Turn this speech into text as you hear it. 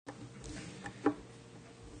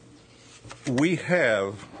we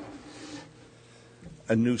have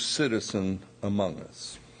a new citizen among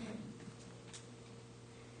us.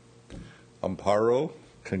 Amparo,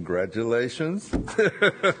 congratulations.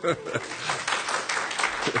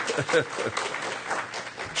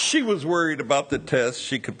 She was worried about the test.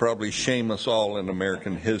 She could probably shame us all in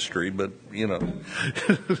American history, but,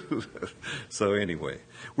 So anyway,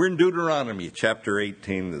 we're in Deuteronomy chapter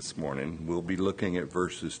 18 this morning. We'll be looking at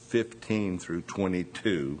verses 15 through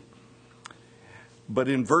 22. But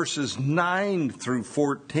in verses 9 through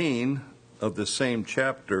 14 of the same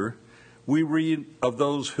chapter, we read of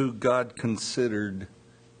those who God considered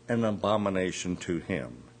an abomination to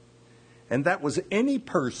him. And that was any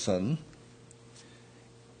person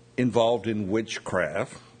involved in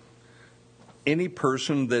witchcraft, any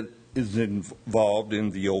person that is involved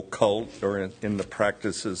in the occult or in the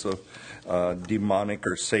practices of demonic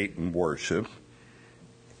or Satan worship.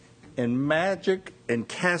 And magic and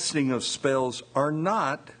casting of spells are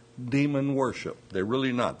not demon worship. They're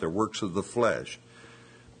really not. They're works of the flesh.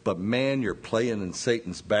 But man, you're playing in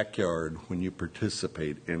Satan's backyard when you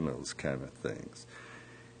participate in those kind of things.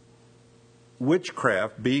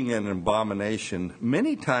 Witchcraft, being an abomination,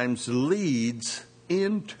 many times leads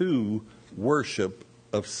into worship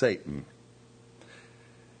of Satan.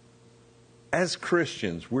 As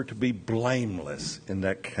Christians, we're to be blameless in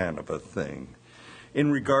that kind of a thing. In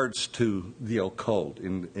regards to the occult,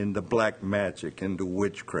 in the black magic, into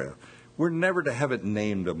witchcraft, we're never to have it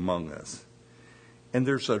named among us. And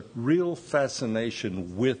there's a real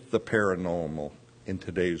fascination with the paranormal in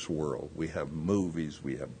today's world. We have movies,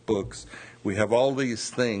 we have books, we have all these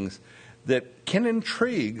things that can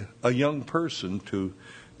intrigue a young person to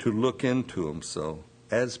look into them. So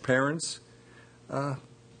as parents,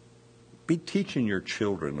 be teaching your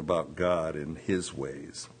children about God and his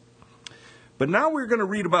ways. But now we're going to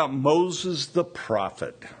read about Moses the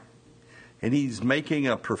prophet. And he's making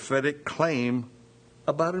a prophetic claim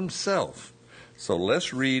about himself. So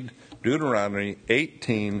let's read Deuteronomy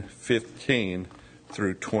 18:15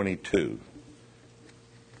 through 22.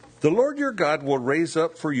 The Lord your God will raise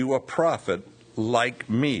up for you a prophet like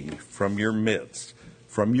me from your midst,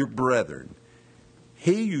 from your brethren.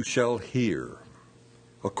 He you shall hear,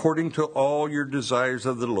 according to all your desires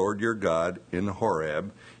of the Lord your God in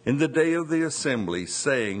Horeb, in the day of the assembly,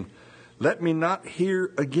 saying, let me not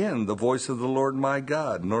hear again the voice of the Lord my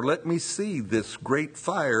God, nor let me see this great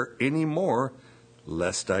fire any more,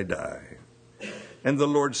 lest I die. And the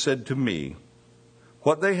Lord said to me,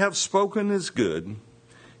 what they have spoken is good,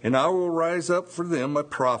 and I will rise up for them a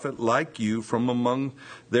prophet like you from among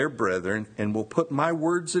their brethren, and will put my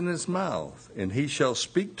words in his mouth, and he shall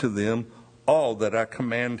speak to them all that I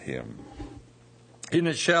command him. And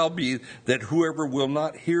it shall be that whoever will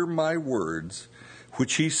not hear my words,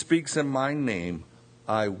 which he speaks in my name,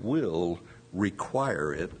 I will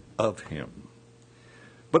require it of him.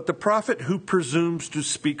 But the prophet who presumes to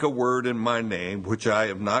speak a word in my name, which I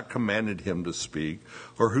have not commanded him to speak,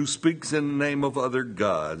 or who speaks in the name of other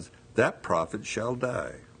gods, that prophet shall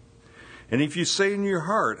die. And if you say in your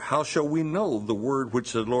heart, how shall we know the word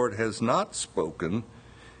which the Lord has not spoken?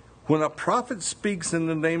 When a prophet speaks in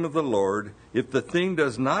the name of the Lord, if the thing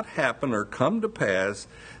does not happen or come to pass,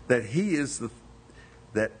 that is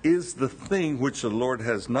the thing which the Lord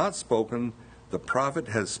has not spoken, the prophet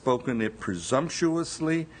has spoken it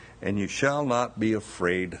presumptuously, and you shall not be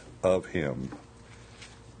afraid of him.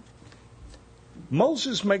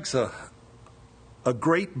 Moses makes a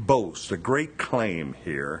great boast, a great claim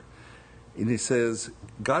here. And he says,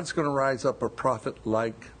 God's going to rise up a prophet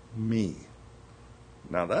like me.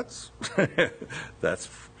 Now that's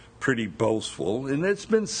pretty boastful. And it's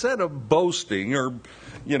been said of boasting, or,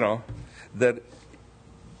 that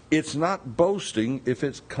it's not boasting if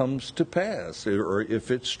it comes to pass or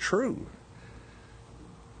if it's true.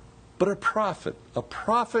 But a prophet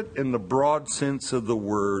in the broad sense of the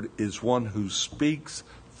word is one who speaks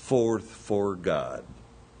forth for God.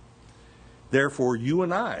 Therefore, you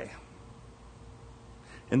and I,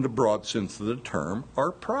 in the broad sense of the term,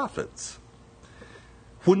 are prophets.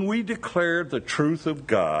 When we declare the truth of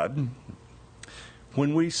God,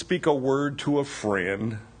 when we speak a word to a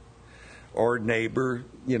friend or neighbor,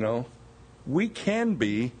 we can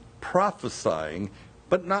be prophesying,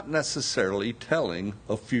 but not necessarily telling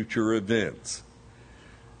of future events.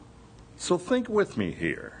 So think with me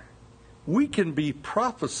here. We can be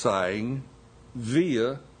prophesying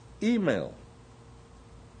via email.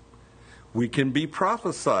 We can be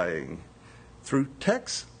prophesying through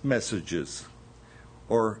text messages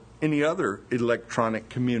or any other electronic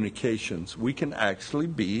communications. We can actually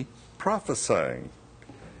be prophesying.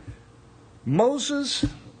 Moses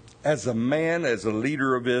as a man, as a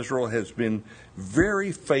leader of Israel, has been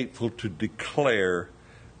very faithful to declare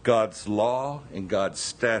God's law and God's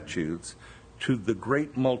statutes to the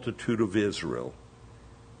great multitude of Israel.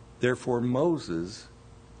 Therefore, Moses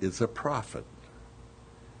is a prophet.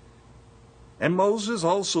 And Moses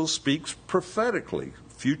also speaks prophetically,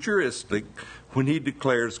 futuristic, when he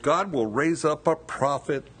declares, God will raise up a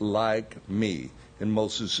prophet like me. And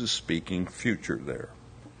Moses is speaking future there.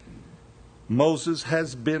 Moses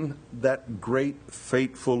has been that great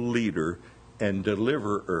faithful leader and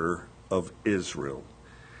deliverer of Israel.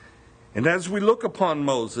 And as we look upon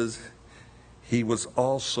Moses, he was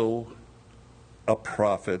also a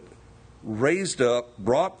prophet, raised up,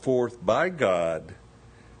 brought forth by God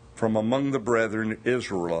from among the brethren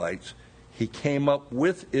Israelites. He came up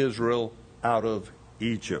with Israel out of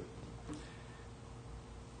Egypt.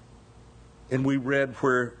 And we read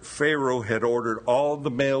where Pharaoh had ordered all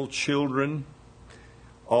the male children,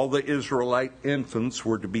 all the Israelite infants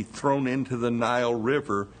were to be thrown into the Nile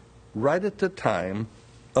River right at the time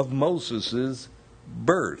of Moses'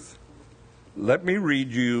 birth. Let me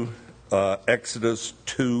read you Exodus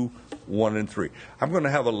 2, 1 and 3. I'm going to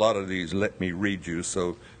have a lot of these let me read you,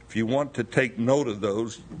 so if you want to take note of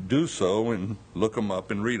those, do so and look them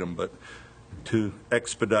up and read them. But to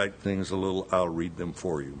expedite things a little, I'll read them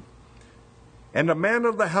for you. And a man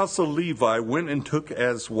of the house of Levi went and took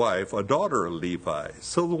as wife a daughter of Levi.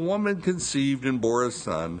 So the woman conceived and bore a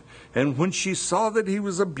son. And when she saw that he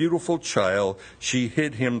was a beautiful child, she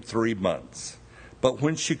hid him 3 months. But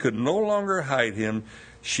when she could no longer hide him,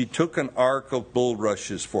 she took an ark of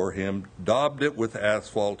bulrushes for him, daubed it with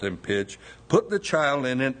asphalt and pitch, put the child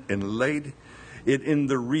in it, and laid it in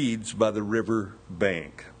the reeds by the river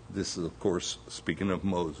bank. This is, of course, speaking of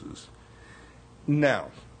Moses.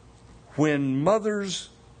 Now, when mothers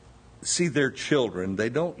see their children, they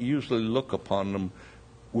don't usually look upon them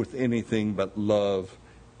with anything but love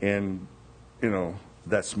and,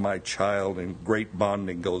 that's my child, and great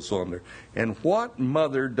bonding goes on there. And what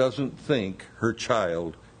mother doesn't think her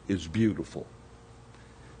child is beautiful?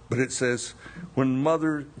 But it says, when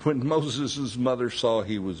Moses' mother saw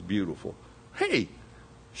he was beautiful, hey,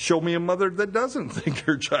 show me a mother that doesn't think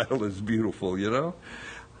her child is beautiful,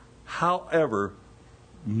 However,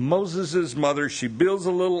 Moses' mother, she builds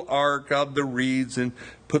a little ark out of the reeds and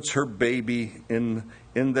puts her baby in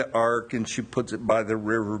the ark, and she puts it by the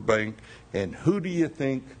riverbank. And who do you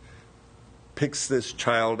think picks this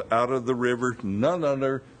child out of the river? None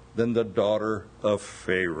other than the daughter of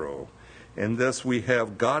Pharaoh. And thus we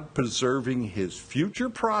have God preserving his future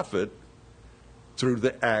prophet through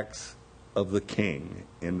the acts of the king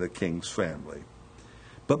in the king's family.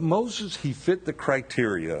 But Moses, he fit the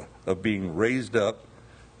criteria of being raised up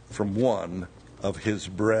from one of his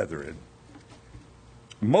brethren.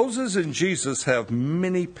 Moses and Jesus have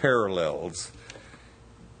many parallels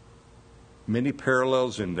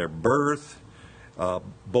in their birth,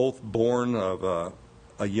 both born of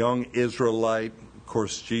a young Israelite. Of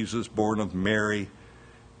course, Jesus born of Mary.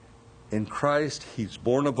 In Christ, he's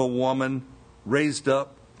born of a woman, raised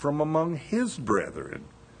up from among his brethren.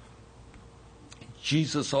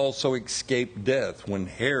 Jesus also escaped death when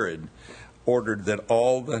Herod ordered that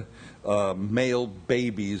all the male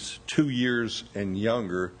babies 2 years and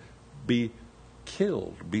younger be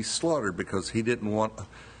killed, be slaughtered, because he didn't want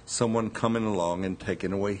someone coming along and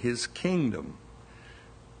taking away his kingdom.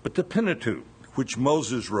 But the Pentateuch, which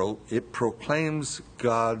Moses wrote, it proclaims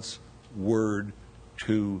God's word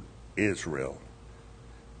to Israel.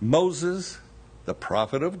 Moses, the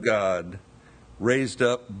prophet of God, raised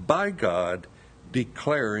up by God,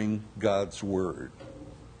 declaring God's word.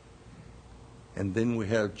 And then we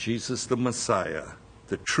have Jesus the Messiah,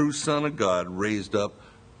 the true Son of God, raised up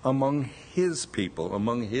among his people,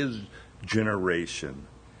 among his generation.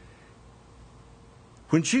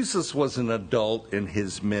 When Jesus was an adult in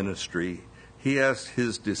his ministry, he asked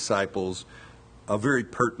his disciples a very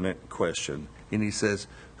pertinent question. And he says,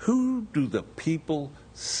 "Who do the people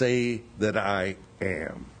say that I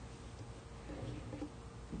am?"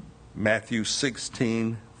 Matthew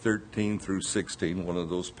 16, 13 through 16, one of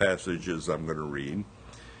those passages I'm going to read.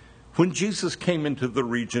 When Jesus came into the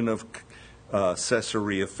region of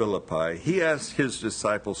Caesarea Philippi, he asked his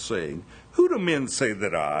disciples, saying, "Who do men say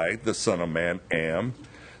that I, the Son of Man, am?"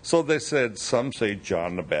 So they said, "Some say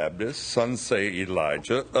John the Baptist, some say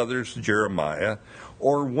Elijah, others Jeremiah,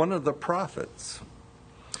 or one of the prophets."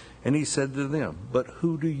 And he said to them, "But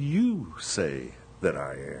who do you say that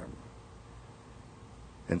I am?"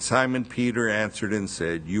 And Simon Peter answered and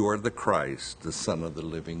said, "You are the Christ, the Son of the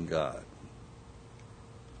living God."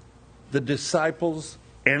 The disciples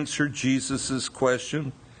answered Jesus'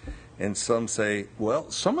 question, And some say, well,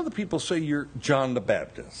 some of the people say you're John the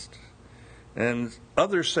Baptist. And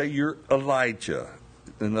others say you're Elijah.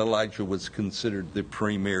 And Elijah was considered the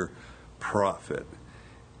premier prophet.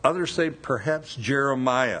 Others say perhaps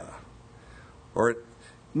Jeremiah. Or,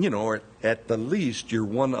 or at the least, you're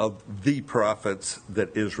one of the prophets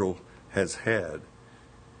that Israel has had.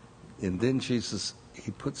 And then Jesus, he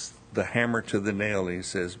puts the hammer to the nail and he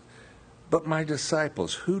says, but my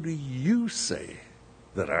disciples, who do you say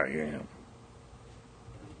that I am?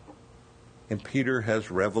 And Peter has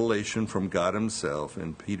revelation from God himself,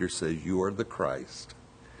 and Peter says, you are the Christ,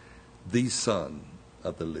 the Son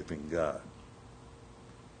of the living God.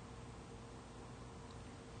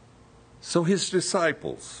 So his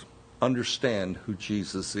disciples understand who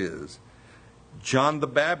Jesus is. John the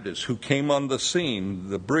Baptist, who came on the scene,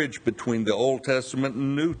 the bridge between the Old Testament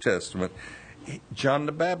and New Testament, John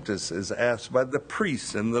the Baptist is asked by the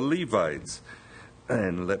priests and the Levites.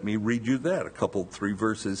 And let me read you that, 3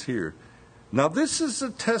 verses here. Now this is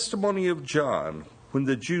the testimony of John, when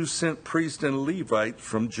the Jews sent priests and Levites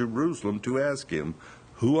from Jerusalem to ask him,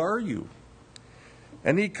 who are you?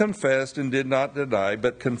 And he confessed and did not deny,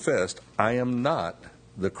 but confessed, I am not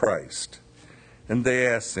the Christ. And they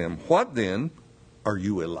asked him, what then? Are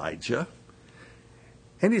you Elijah?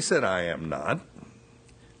 And he said, I am not.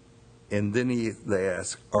 And then they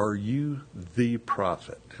asked, are you the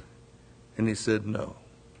prophet? And he said, no.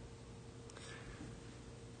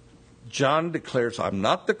 John declares, I'm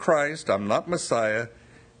not the Christ, I'm not Messiah,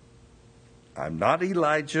 I'm not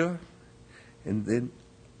Elijah. And then,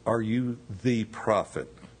 are you the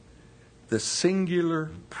prophet? The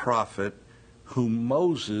singular prophet whom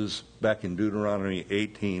Moses, back in Deuteronomy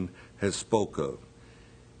 18, has spoke of.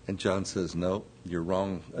 And John says, no, you're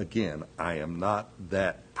wrong again. I am not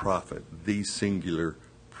that prophet, the singular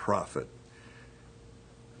prophet.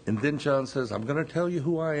 And then John says, I'm going to tell you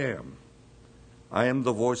who I am. I am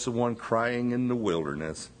the voice of one crying in the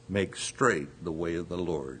wilderness, make straight the way of the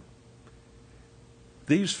Lord.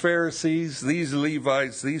 These Pharisees, these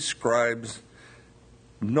Levites, these scribes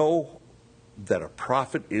know that a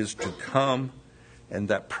prophet is to come, and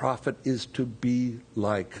that prophet is to be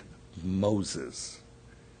like Moses.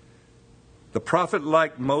 The prophet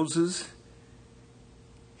like Moses,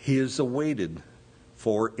 he is awaited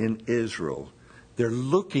for in Israel. They're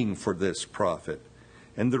looking for this prophet.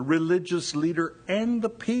 And the religious leader and the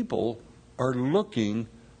people are looking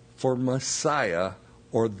for Messiah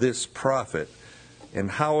or this prophet.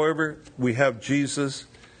 And however, we have Jesus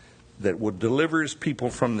that will deliver his people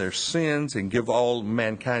from their sins and give all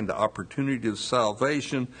mankind the opportunity of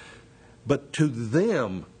salvation. But to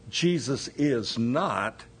them, Jesus is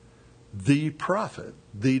not the prophet,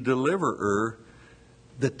 the deliverer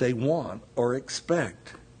that they want or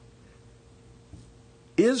expect.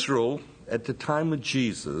 Israel, at the time of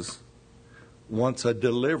Jesus, wants a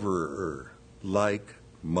deliverer like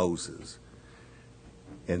Moses.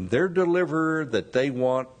 And their deliverer that they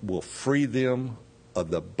want will free them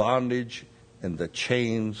of the bondage and the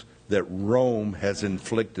chains that Rome has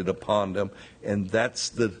inflicted upon them. And that's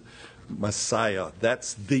the Messiah.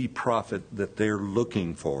 That's the prophet that they're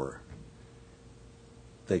looking for.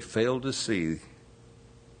 They fail to see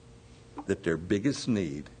that their biggest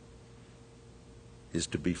need is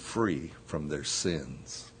to be free from their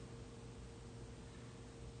sins.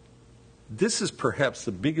 This is perhaps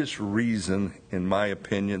the biggest reason, in my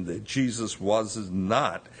opinion, that Jesus was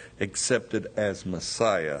not accepted as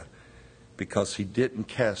Messiah, because he didn't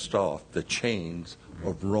cast off the chains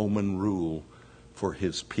of Roman rule for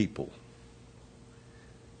his people.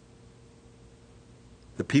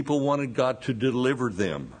 The people wanted God to deliver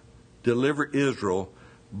them, deliver Israel,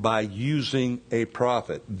 by using a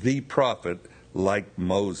prophet, the prophet, like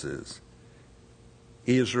Moses.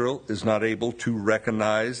 Israel is not able to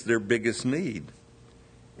recognize their biggest need.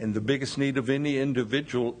 And the biggest need of any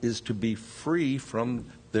individual is to be free from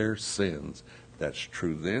their sins. That's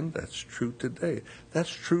true then, that's true today. That's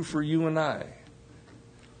true for you and I.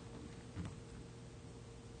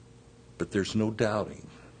 But there's no doubting,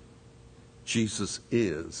 Jesus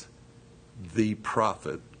is the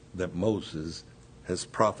prophet that Moses has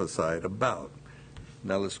prophesied about.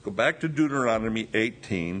 Now let's go back to Deuteronomy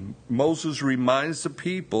 18. Moses reminds the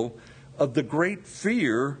people of the great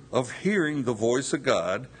fear of hearing the voice of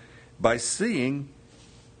God by seeing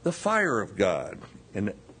the fire of God.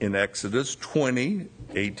 In Exodus 20,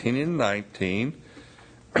 18 and 19,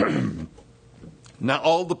 now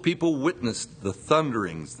all the people witnessed the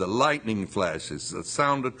thunderings, the lightning flashes, the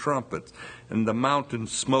sound of trumpets, and the mountain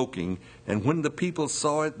smoking. And when the people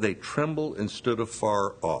saw it, they trembled and stood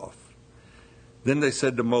afar off. Then they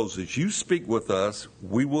said to Moses, you speak with us,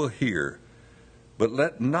 we will hear. but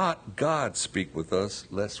let not God speak with us,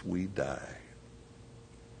 lest we die.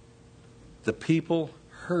 The people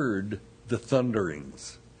heard the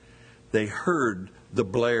thunderings. They heard the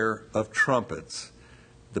blare of trumpets.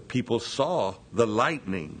 The people saw the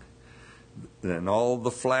lightning and all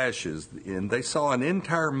the flashes, and they saw an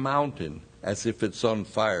entire mountain as if it's on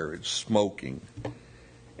fire, it's smoking.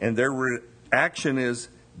 And their reaction is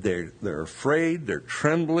they're afraid, they're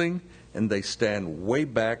trembling, and they stand way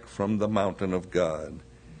back from the mountain of God.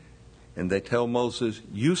 And they tell Moses,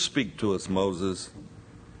 you speak to us, Moses,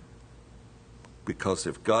 because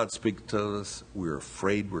if God speaks to us, we're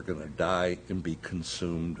afraid we're going to die and be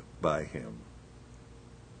consumed by him.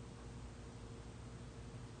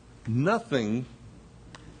 Nothing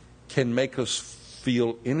can make us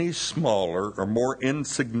feel any smaller or more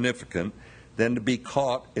insignificant than to be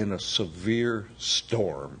caught in a severe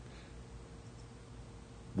storm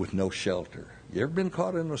with no shelter. You ever been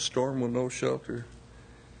caught in a storm with no shelter?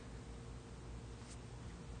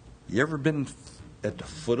 You ever been at the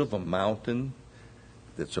foot of a mountain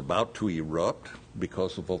that's about to erupt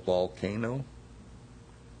because of a volcano?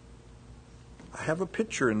 I have a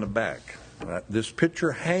picture in the back. This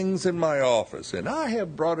picture hangs in my office, and I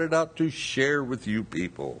have brought it out to share with you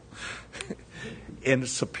people. And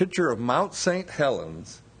it's a picture of Mount St.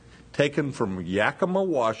 Helens, taken from Yakima,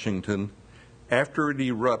 Washington, after it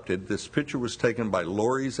erupted. This picture was taken by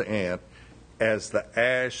Lori's aunt as the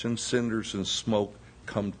ash and cinders and smoke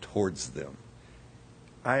come towards them.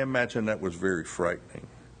 I imagine that was very frightening.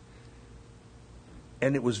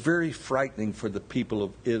 And it was very frightening for the people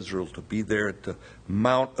of Israel to be there at the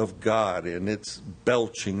Mount of God, and it's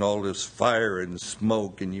belching all this fire and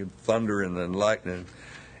smoke, and you thunder and then lightning.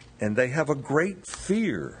 And they have a great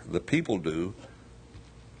fear, the people do,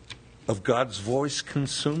 of God's voice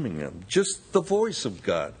consuming them. Just the voice of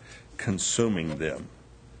God consuming them.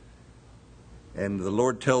 And the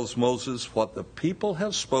Lord tells Moses, what the people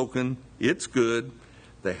have spoken, it's good.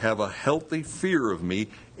 They have a healthy fear of me,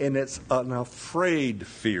 and it's an afraid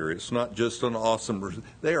fear. It's not just an awesome,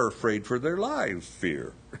 they are afraid for their lives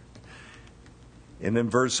fear. And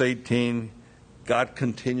in verse 18, God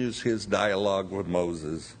continues his dialogue with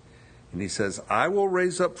Moses. And he says, I will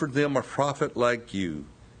raise up for them a prophet like you.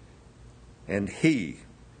 And he,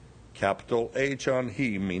 capital H on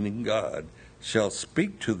he, meaning God, shall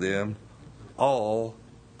speak to them all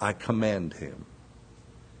I command him.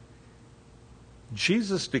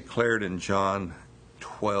 Jesus declared in John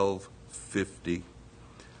 12:50,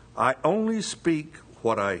 I only speak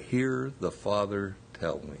what I hear the Father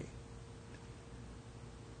tell me.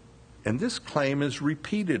 And this claim is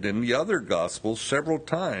repeated in the other Gospels several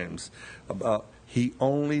times about he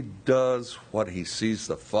only does what he sees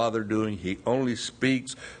the Father doing. He only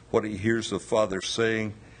speaks what he hears the Father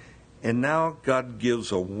saying. And now God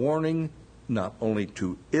gives a warning not only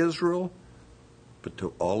to Israel, but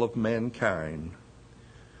to all of mankind.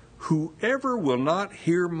 Whoever will not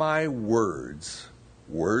hear my words,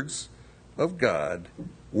 words of God,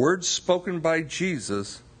 words spoken by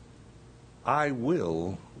Jesus, I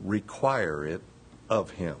will require it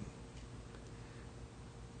of him.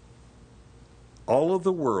 All of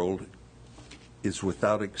the world is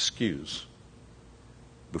without excuse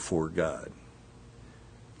before God.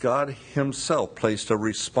 God himself placed a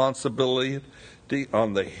responsibility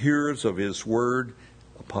on the hearers of his word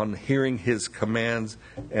upon hearing his commands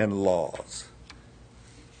and laws.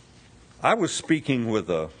 I was speaking with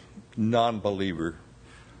a non-believer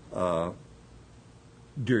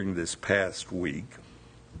during this past week,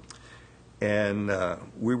 and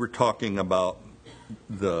we were talking about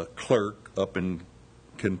the clerk up in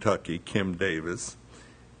Kentucky, Kim Davis,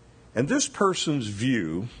 and this person's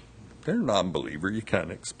view, they're a non-believer, you kind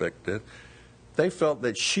of expect it, they felt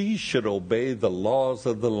that she should obey the laws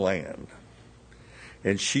of the land.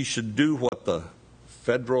 And she should do what the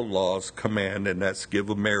federal laws command, and that's give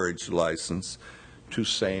a marriage license to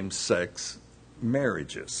same-sex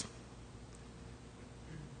marriages.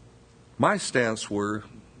 My stance were,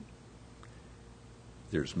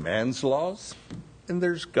 there's man's laws and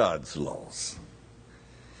there's God's laws.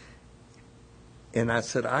 And I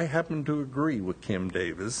said, I happen to agree with Kim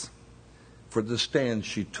Davis for the stand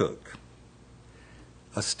she took,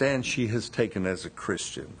 a stand she has taken as a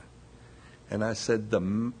Christian. And I said,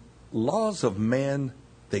 the laws of man,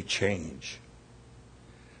 they change.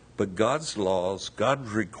 But God's laws,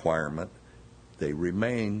 God's requirement, they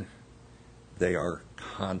remain. They are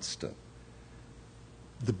constant.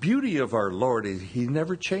 The beauty of our Lord is he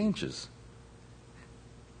never changes.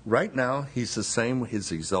 Right now, he's the same as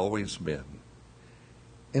he's always been.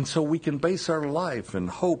 And so we can base our life and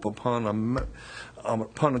hope upon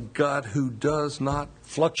upon a God who does not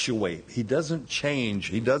fluctuate. He doesn't change.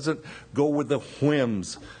 He doesn't go with the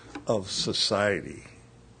whims of society.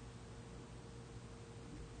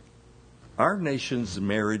 Our nation's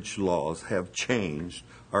marriage laws have changed.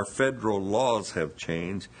 Our federal laws have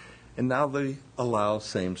changed. And now they allow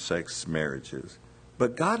same-sex marriages.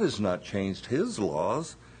 But God has not changed his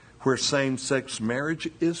laws where same-sex marriage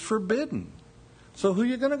is forbidden. So who are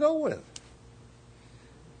you going to go with?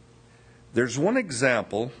 There's one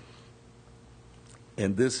example,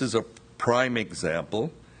 and this is a prime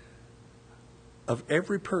example, of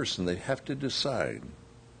every person. They have to decide,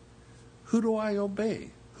 who do I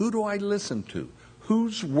obey? Who do I listen to?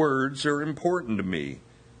 Whose words are important to me?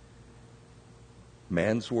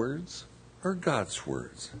 Man's words or God's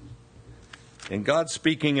words? And God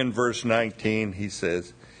speaking in verse 19, he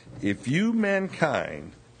says, if you,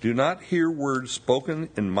 mankind, do not hear words spoken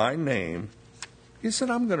in my name, he said,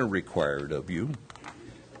 I'm going to require it of you.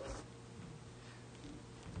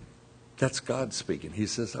 That's God speaking. He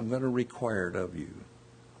says, I'm going to require it of you.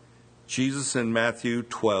 Jesus in Matthew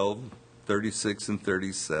 12:36 and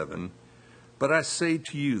 37, but I say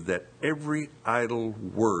to you that every idle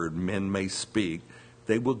word men may speak,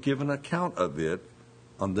 they will give an account of it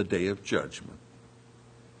on the day of judgment.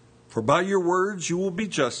 For by your words you will be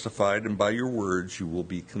justified, and by your words you will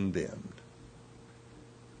be condemned.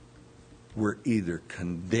 We're either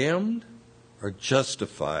condemned or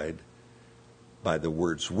justified by the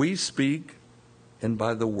words we speak and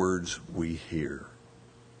by the words we hear.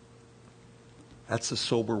 That's a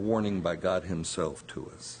sober warning by God himself to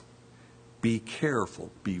us. Be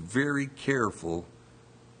careful, be very careful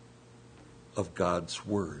of God's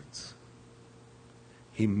words.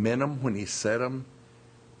 He meant them when he said them,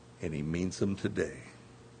 and he means them today.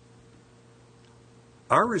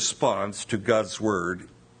 Our response to God's word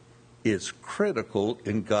is critical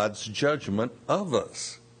in God's judgment of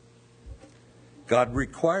us. God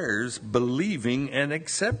requires believing and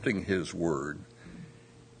accepting his word.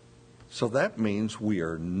 So that means we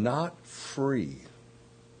are not free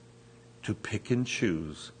to pick and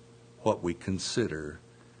choose what we consider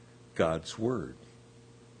God's word.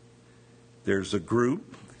 There's a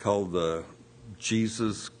group called the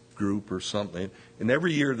Jesus Group or something, and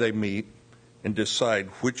every year they meet and decide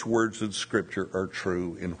which words of Scripture are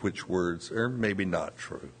true and which words are maybe not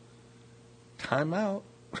true. Time out.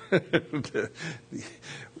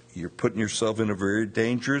 You're putting yourself in a very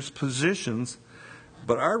dangerous positions,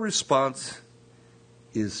 but our response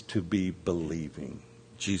is to be believing.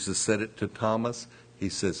 Jesus said it to Thomas. He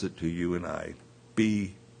says it to you and I.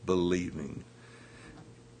 Be believing.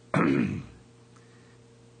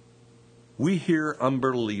 We hear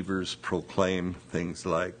unbelievers proclaim things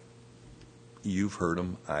like, you've heard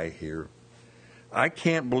them, I hear, I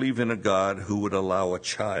can't believe in a God who would allow a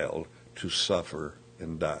child to suffer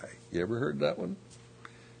and die. You ever heard that one?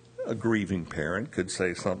 A grieving parent could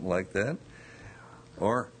say something like that.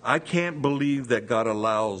 Or, I can't believe that God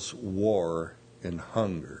allows war and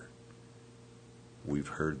hunger. We've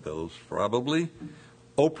heard those probably.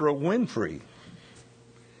 Oprah Winfrey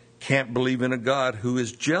can't believe in a God who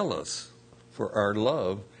is jealous for our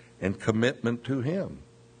love and commitment to him.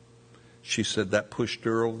 She said that pushed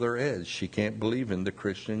her over their edge. She can't believe in the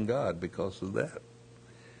Christian God because of that.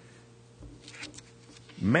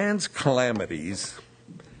 Man's calamities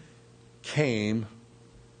came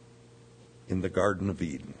in the Garden of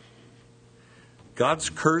Eden. God's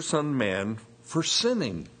curse on man for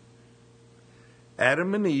sinning.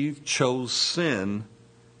 Adam and Eve chose sin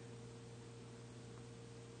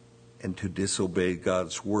and to disobey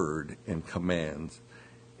God's word and commands,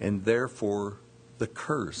 and therefore the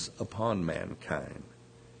curse upon mankind.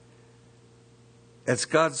 As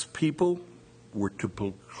God's people, we're to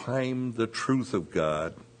proclaim the truth of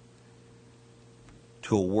God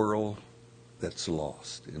to a world that's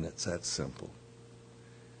lost, and it's that simple.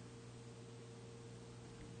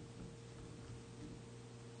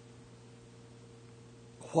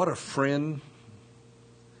 What a friend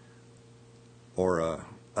or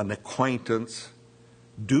an acquaintance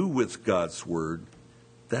do with God's word,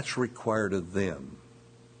 that's required of them.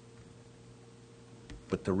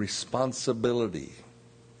 But the responsibility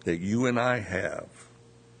that you and I have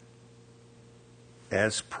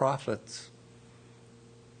as prophets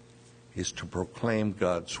is to proclaim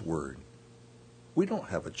God's word. We don't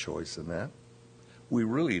have a choice in that. We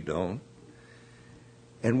really don't.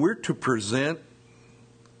 And we're to present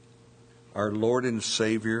our Lord and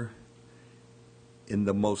Savior in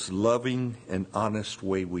the most loving and honest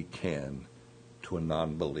way we can to a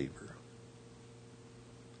non-believer.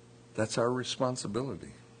 That's our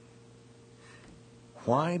responsibility.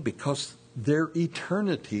 Why? Because their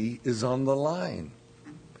eternity is on the line.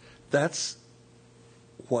 That's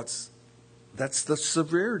the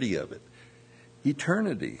severity of it.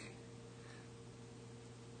 Eternity.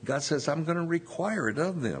 God says, I'm going to require it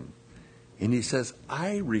of them. And he says,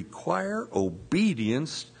 I require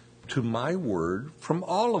obedience to my word from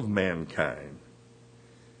all of mankind.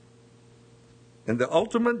 And the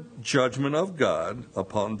ultimate judgment of God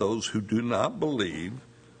upon those who do not believe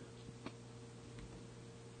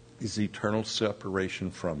is eternal separation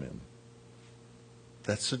from him.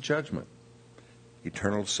 That's the judgment.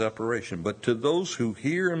 Eternal separation. But to those who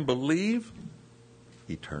hear and believe,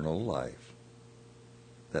 eternal life.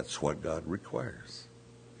 That's what God requires.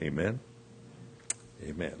 Amen?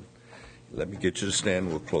 Amen. Let me get you to stand.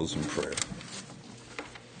 We'll close in prayer.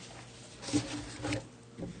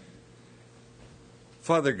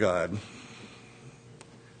 Father God,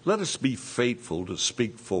 let us be faithful to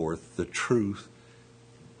speak forth the truth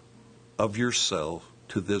of yourself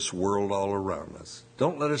to this world all around us.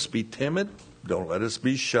 Don't let us be timid. Don't let us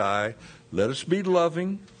be shy. Let us be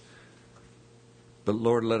loving. But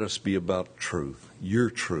Lord, let us be about truth, your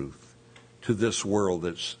truth, to this world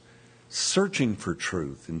that's searching for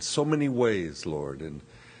truth in so many ways, Lord, and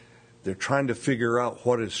they're trying to figure out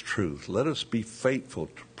what is truth. Let us be faithful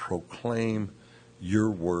to proclaim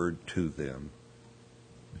your word to them.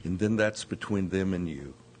 And then that's between them and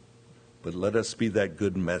you. But let us be that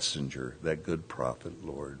good messenger, that good prophet,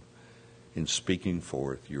 Lord, in speaking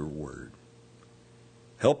forth your word.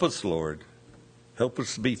 Help us, Lord. Help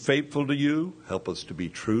us to be faithful to you. Help us to be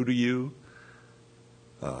true to you.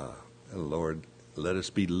 Lord, let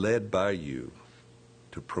us be led by you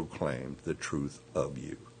to proclaim the truth of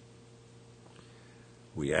you.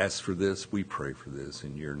 We ask for this. We pray for this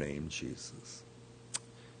in your name, Jesus.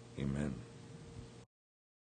 Amen.